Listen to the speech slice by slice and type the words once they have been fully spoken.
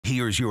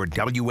Here's your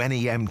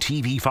WNEM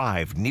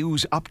TV5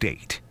 news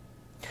update.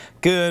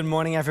 Good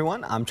morning,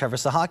 everyone. I'm Trevor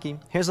Sahaki.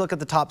 Here's a look at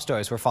the top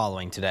stories we're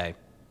following today.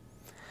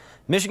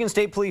 Michigan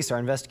State Police are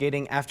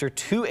investigating after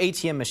 2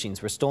 ATM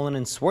machines were stolen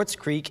in Swartz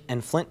Creek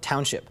and Flint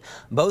Township.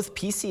 Both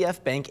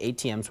PCF Bank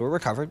ATMs were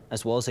recovered,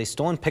 as well as a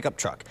stolen pickup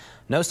truck.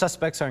 No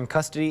suspects are in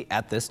custody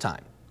at this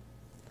time.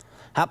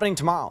 Happening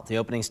tomorrow, the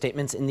opening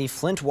statements in the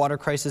Flint Water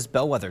Crisis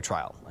Bellwether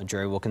trial. A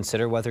jury will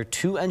consider whether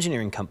 2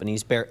 engineering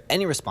companies bear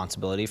any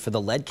responsibility for the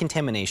lead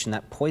contamination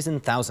that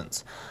poisoned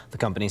thousands. The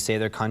companies say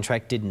their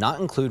contract did not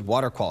include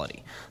water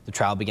quality. The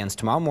trial begins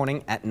tomorrow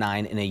morning at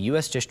 9 in a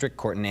U.S. District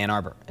Court in Ann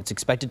Arbor. It's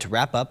expected to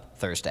wrap up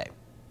Thursday.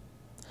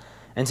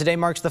 And today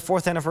marks the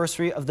 4th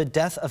anniversary of the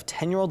death of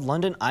 10-year-old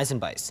London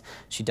Eisenbeis.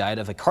 She died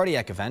of a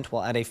cardiac event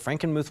while at a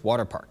Frankenmuth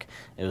water park.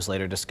 It was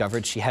later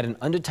discovered she had an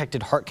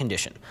undetected heart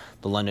condition.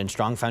 The London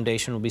Strong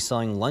Foundation will be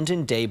selling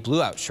London Day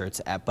Blue Out shirts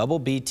at Bubble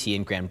Bee Tea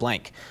in Grand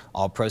Blanc.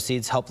 All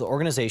proceeds help the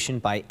organization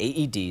buy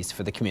AEDs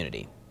for the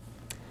community.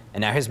 And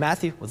now here's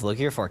Matthew with a look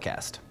at your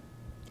forecast.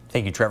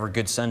 Thank you, Trevor.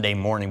 Good Sunday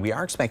morning. We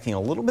are expecting a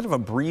little bit of a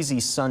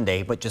breezy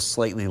Sunday, but just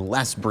slightly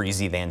less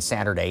breezy than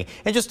Saturday,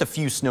 and just a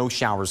few snow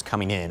showers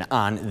coming in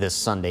on this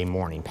Sunday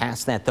morning.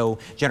 Past that, though,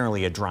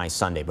 generally a dry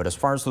Sunday. But as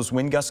far as those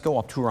wind gusts go,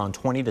 up to around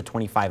 20 to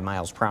 25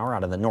 miles per hour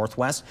out of the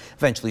northwest,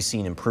 eventually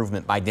seeing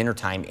improvement by dinner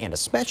time and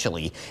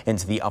especially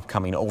into the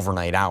upcoming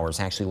overnight hours.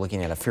 Actually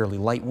looking at a fairly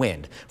light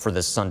wind for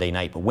this Sunday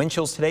night. But wind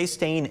chills today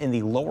staying in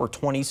the lower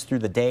 20s through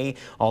the day,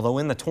 although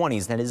in the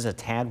 20s, that is a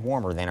tad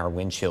warmer than our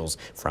wind chills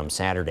from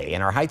Saturday.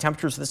 And our high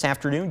temperatures this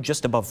afternoon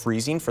just above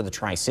freezing for the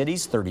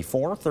Tri-Cities,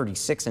 34,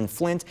 36 in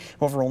Flint.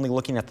 However, only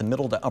looking at the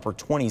middle to upper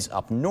 20s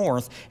up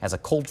north as a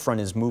cold front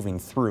is moving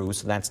through,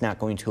 so that's not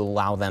going to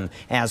allow them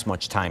as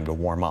much time to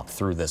warm up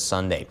through this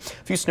Sunday.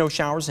 A few snow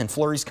showers and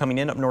flurries coming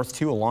in up north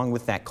too, along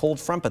with that cold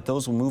front, but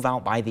those will move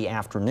out by the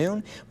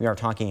afternoon. We are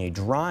talking a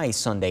dry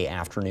Sunday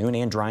afternoon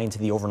and dry into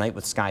the overnight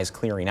with skies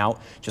clearing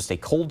out. Just a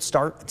cold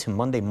start to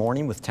Monday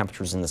morning with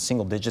temperatures in the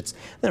single digits.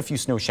 Then a few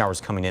snow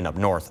showers coming in up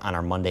north on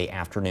our Monday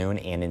afternoon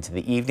and into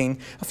the evening.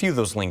 A few of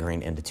those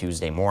lingering into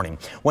Tuesday morning.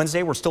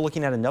 Wednesday, we're still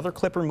looking at another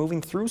clipper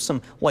moving through,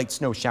 some light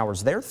snow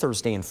showers there.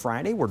 Thursday and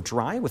Friday, we're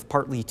dry with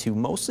partly to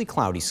mostly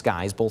cloudy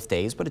skies both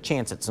days, but a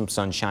chance at some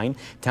sunshine.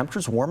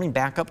 Temperatures warming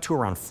back up to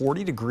around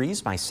 40 degrees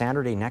by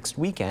Saturday next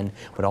weekend,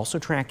 but also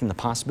tracking the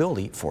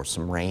possibility for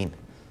some rain.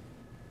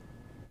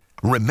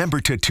 Remember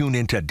to tune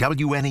into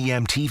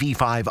WNEM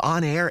TV5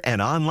 on air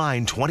and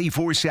online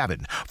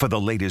 24/7 for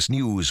the latest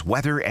news,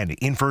 weather, and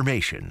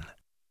information.